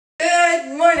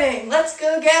Good morning. Let's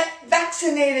go get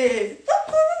vaccinated.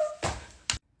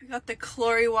 I got the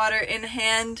chlorine water in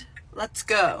hand. Let's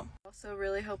go. Also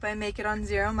really hope I make it on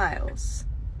 0 miles.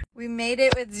 We made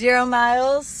it with 0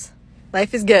 miles.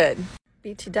 Life is good.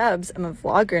 BT dubs, I'm a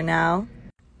vlogger now.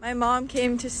 My mom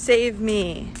came to save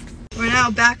me. We're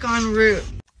now back en route.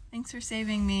 Thanks for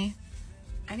saving me.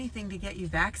 Anything to get you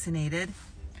vaccinated.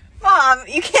 Mom,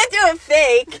 you can't do it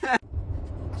fake.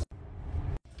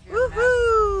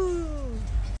 Woohoo!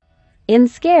 In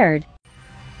scared.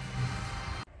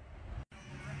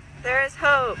 There is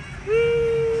hope.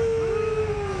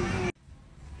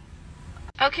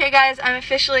 Okay guys, I'm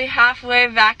officially halfway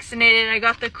vaccinated. I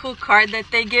got the cool card that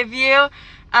they give you.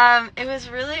 It was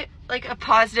really like a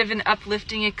positive and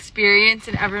uplifting experience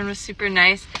and everyone was super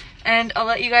nice. And I'll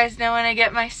let you guys know when I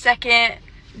get my second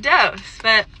dose,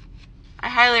 but I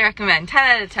highly recommend. 10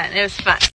 out of 10. It was fun.